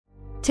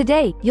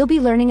Today, you'll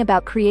be learning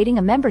about creating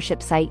a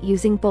membership site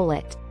using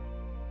Bullet.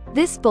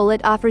 This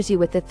Bullet offers you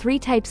with the 3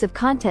 types of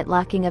content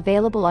locking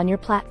available on your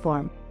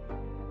platform: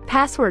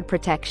 password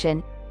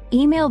protection,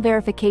 email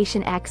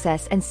verification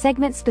access, and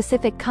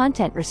segment-specific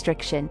content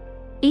restriction.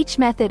 Each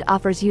method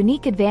offers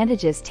unique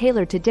advantages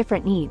tailored to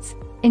different needs,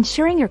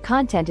 ensuring your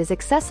content is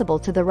accessible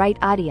to the right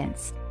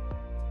audience.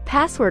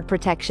 Password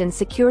protection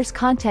secures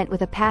content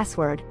with a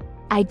password,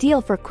 ideal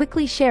for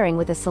quickly sharing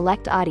with a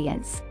select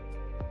audience.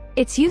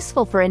 It's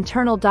useful for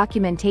internal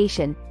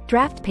documentation,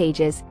 draft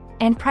pages,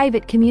 and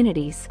private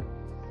communities.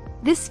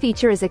 This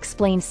feature is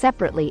explained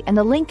separately and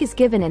the link is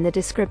given in the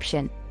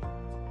description.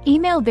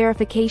 Email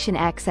verification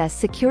access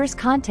secures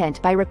content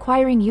by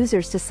requiring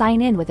users to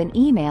sign in with an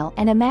email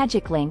and a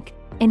magic link,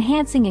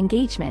 enhancing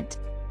engagement.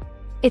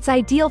 It's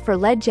ideal for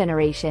lead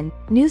generation,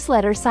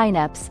 newsletter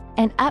signups,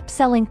 and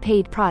upselling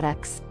paid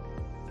products.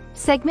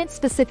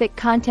 Segment-specific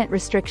content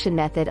restriction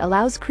method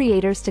allows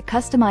creators to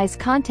customize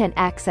content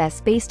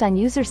access based on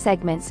user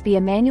segments via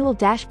manual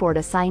dashboard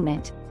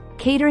assignment,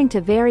 catering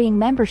to varying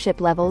membership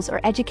levels or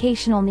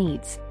educational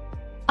needs.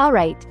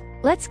 Alright,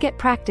 let's get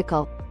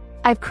practical.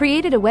 I've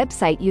created a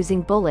website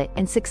using Bullet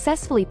and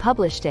successfully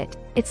published it.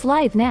 It's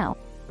live now.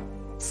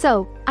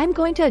 So, I'm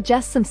going to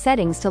adjust some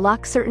settings to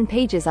lock certain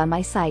pages on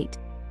my site.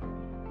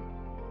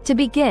 To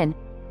begin,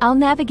 I'll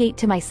navigate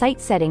to my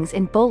site settings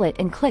in Bullet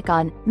and click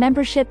on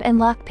Membership and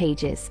Lock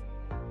Pages.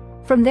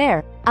 From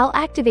there, I'll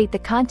activate the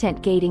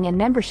content gating and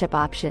membership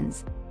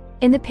options.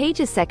 In the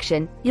Pages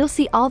section, you'll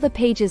see all the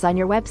pages on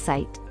your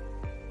website.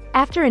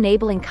 After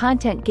enabling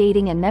content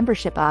gating and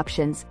membership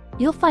options,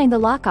 you'll find the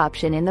lock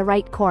option in the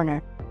right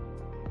corner.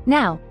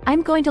 Now,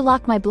 I'm going to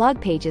lock my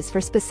blog pages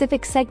for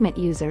specific segment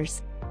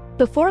users.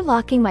 Before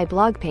locking my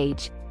blog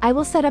page, I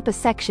will set up a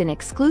section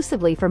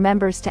exclusively for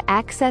members to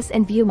access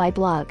and view my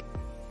blog.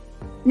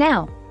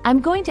 Now, I'm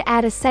going to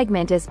add a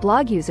segment as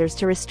blog users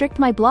to restrict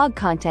my blog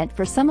content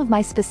for some of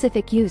my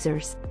specific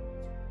users.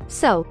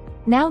 So,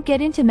 now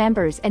get into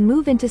members and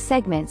move into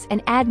segments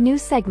and add new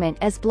segment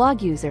as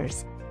blog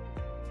users.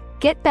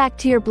 Get back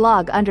to your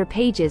blog under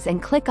pages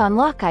and click on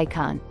lock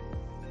icon.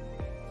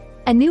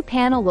 A new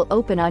panel will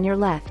open on your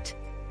left.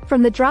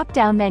 From the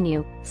drop-down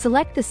menu,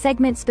 select the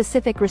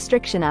segment-specific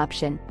restriction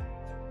option.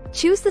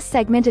 Choose the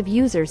segment of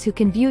users who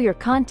can view your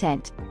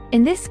content.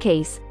 In this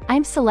case,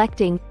 I'm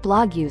selecting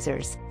blog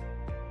users.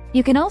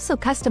 You can also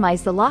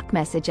customize the lock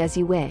message as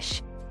you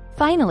wish.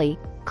 Finally,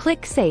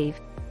 click Save.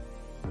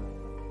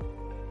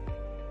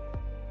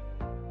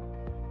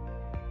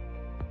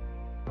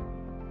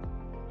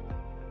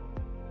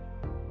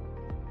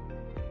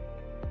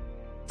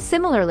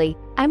 Similarly,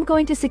 I'm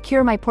going to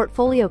secure my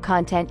portfolio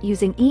content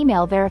using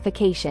email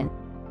verification.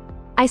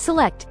 I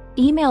select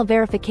Email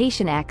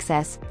Verification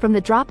Access from the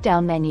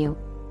drop-down menu,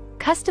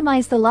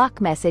 customize the lock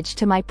message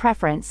to my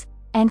preference,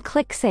 and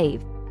click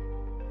Save.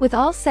 With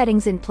all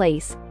settings in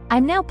place,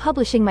 I'm now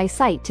publishing my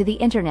site to the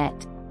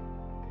internet.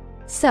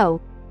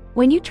 So,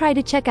 when you try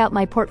to check out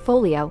my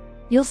portfolio,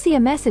 you'll see a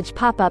message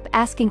pop up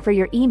asking for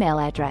your email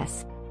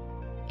address.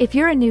 If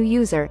you're a new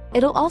user,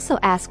 it'll also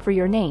ask for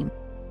your name.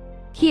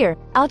 Here,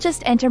 I'll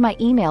just enter my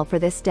email for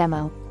this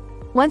demo.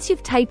 Once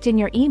you've typed in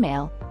your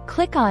email,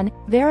 click on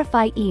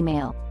Verify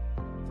Email.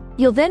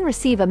 You'll then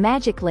receive a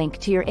magic link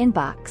to your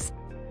inbox.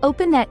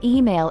 Open that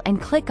email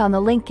and click on the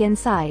link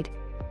inside.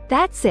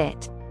 That's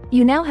it.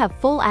 You now have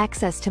full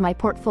access to my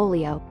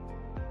portfolio.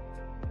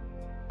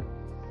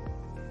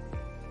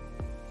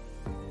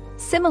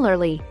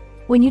 Similarly,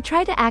 when you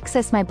try to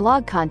access my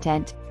blog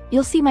content,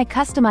 you'll see my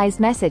customized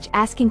message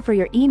asking for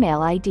your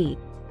email ID.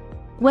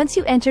 Once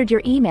you entered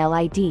your email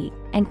ID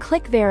and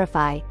click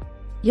Verify,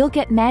 you'll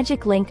get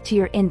magic link to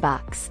your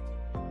inbox.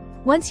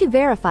 Once you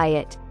verify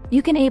it,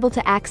 you can able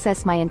to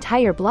access my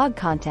entire blog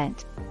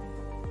content.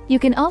 You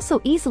can also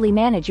easily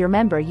manage your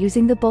member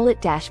using the Bullet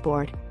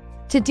dashboard.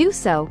 To do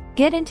so,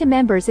 get into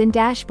Members in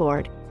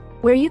Dashboard,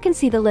 where you can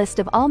see the list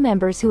of all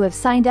members who have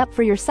signed up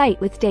for your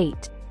site with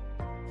date.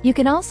 You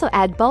can also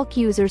add bulk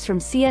users from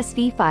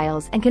CSV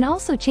files and can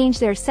also change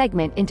their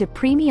segment into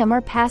premium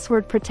or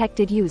password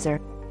protected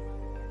user.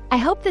 I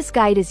hope this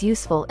guide is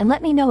useful and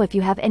let me know if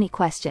you have any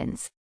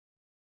questions.